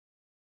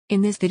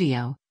In this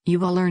video,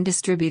 you will learn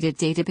distributed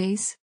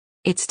database,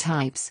 its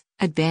types,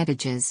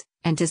 advantages,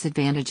 and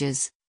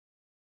disadvantages.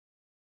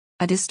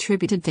 A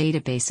distributed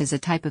database is a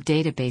type of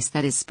database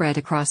that is spread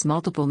across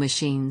multiple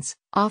machines,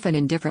 often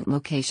in different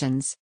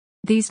locations.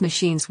 These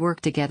machines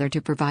work together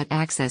to provide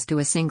access to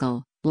a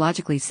single,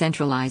 logically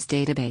centralized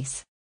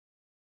database.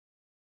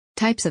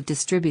 Types of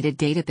distributed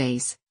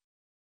database.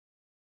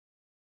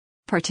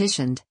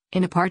 Partitioned.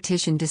 In a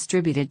partitioned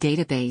distributed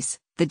database,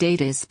 the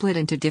data is split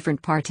into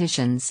different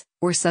partitions,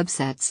 or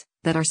subsets,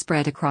 that are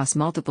spread across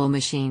multiple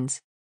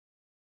machines.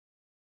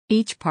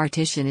 Each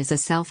partition is a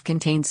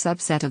self-contained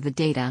subset of the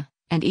data,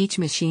 and each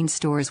machine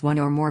stores one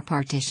or more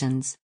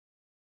partitions.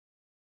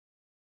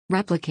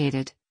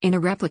 Replicated. In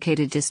a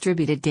replicated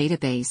distributed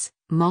database,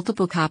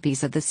 multiple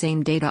copies of the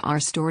same data are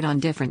stored on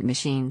different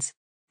machines.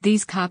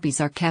 These copies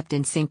are kept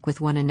in sync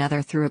with one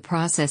another through a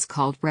process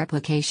called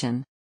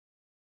replication.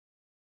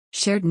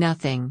 Shared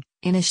nothing.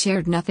 In a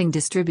shared nothing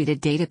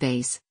distributed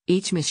database,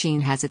 each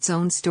machine has its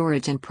own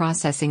storage and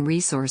processing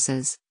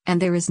resources,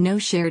 and there is no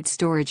shared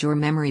storage or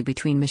memory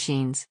between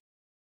machines.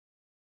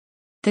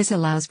 This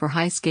allows for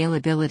high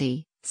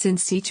scalability,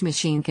 since each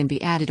machine can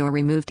be added or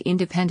removed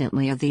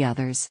independently of the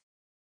others.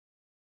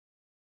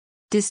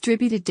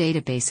 Distributed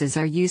databases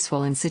are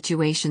useful in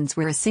situations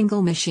where a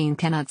single machine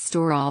cannot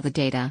store all the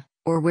data,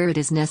 or where it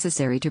is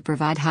necessary to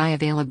provide high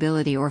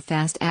availability or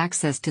fast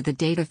access to the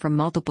data from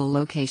multiple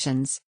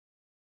locations.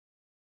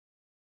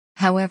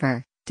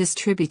 However,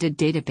 distributed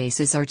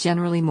databases are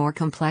generally more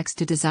complex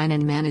to design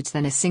and manage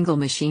than a single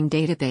machine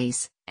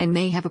database, and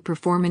may have a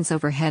performance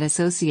overhead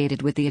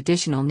associated with the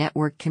additional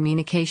network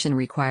communication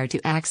required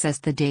to access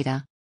the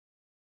data.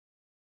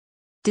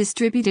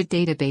 Distributed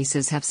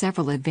databases have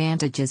several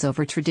advantages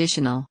over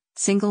traditional,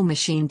 single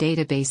machine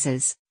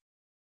databases.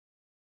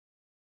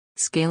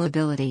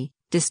 Scalability.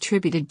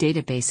 Distributed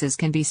databases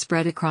can be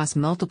spread across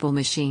multiple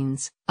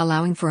machines,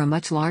 allowing for a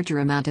much larger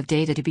amount of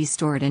data to be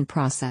stored and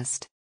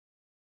processed.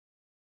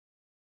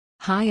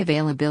 High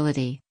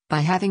availability.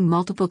 By having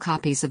multiple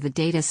copies of the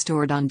data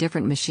stored on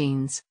different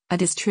machines, a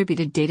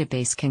distributed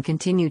database can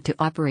continue to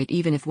operate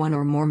even if one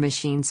or more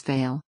machines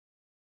fail.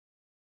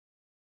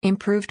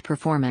 Improved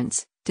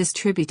performance.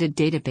 Distributed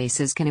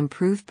databases can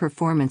improve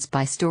performance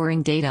by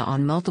storing data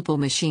on multiple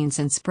machines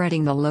and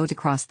spreading the load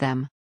across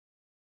them.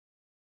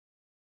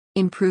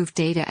 Improved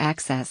data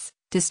access.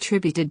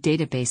 Distributed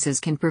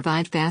databases can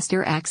provide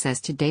faster access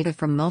to data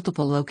from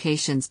multiple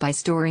locations by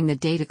storing the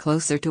data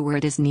closer to where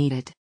it is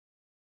needed.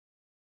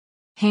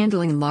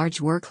 Handling large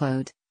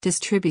workload.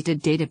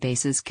 Distributed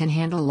databases can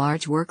handle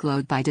large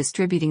workload by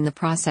distributing the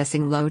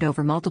processing load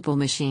over multiple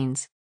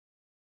machines.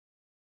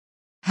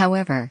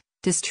 However,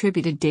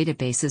 distributed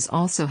databases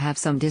also have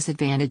some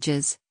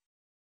disadvantages.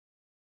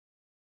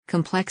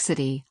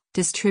 Complexity.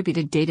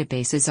 Distributed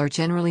databases are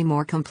generally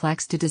more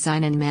complex to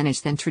design and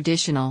manage than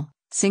traditional,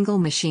 single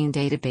machine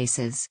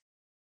databases.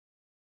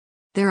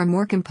 There are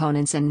more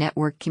components and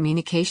network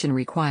communication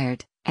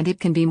required, and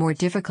it can be more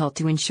difficult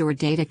to ensure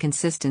data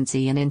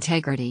consistency and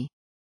integrity.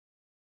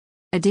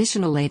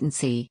 Additional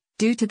latency.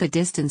 Due to the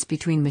distance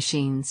between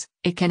machines,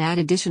 it can add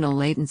additional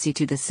latency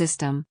to the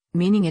system,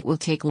 meaning it will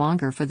take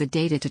longer for the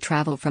data to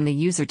travel from the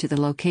user to the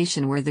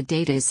location where the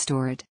data is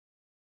stored.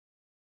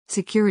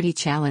 Security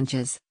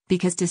challenges.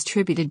 Because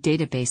distributed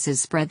databases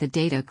spread the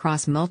data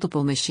across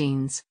multiple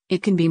machines,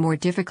 it can be more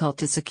difficult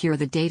to secure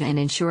the data and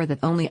ensure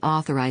that only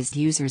authorized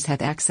users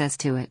have access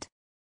to it.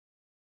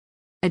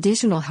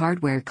 Additional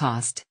hardware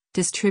cost.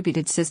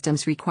 Distributed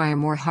systems require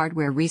more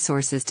hardware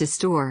resources to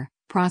store,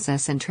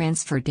 process and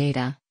transfer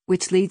data,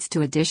 which leads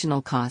to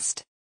additional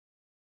cost.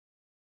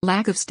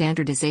 Lack of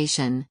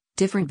standardization.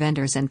 Different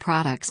vendors and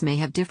products may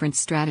have different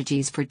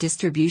strategies for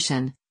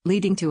distribution,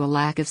 leading to a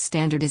lack of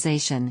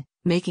standardization,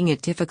 making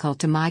it difficult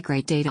to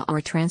migrate data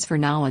or transfer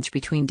knowledge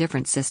between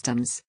different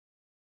systems.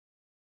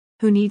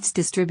 Who needs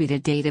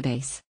distributed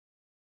database?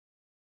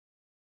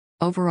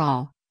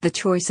 Overall, the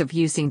choice of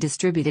using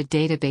distributed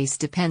database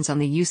depends on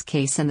the use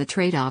case and the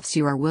trade-offs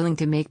you are willing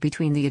to make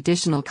between the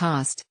additional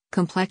cost,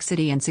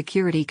 complexity and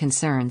security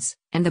concerns,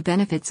 and the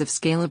benefits of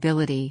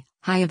scalability,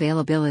 high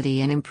availability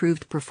and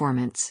improved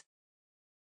performance.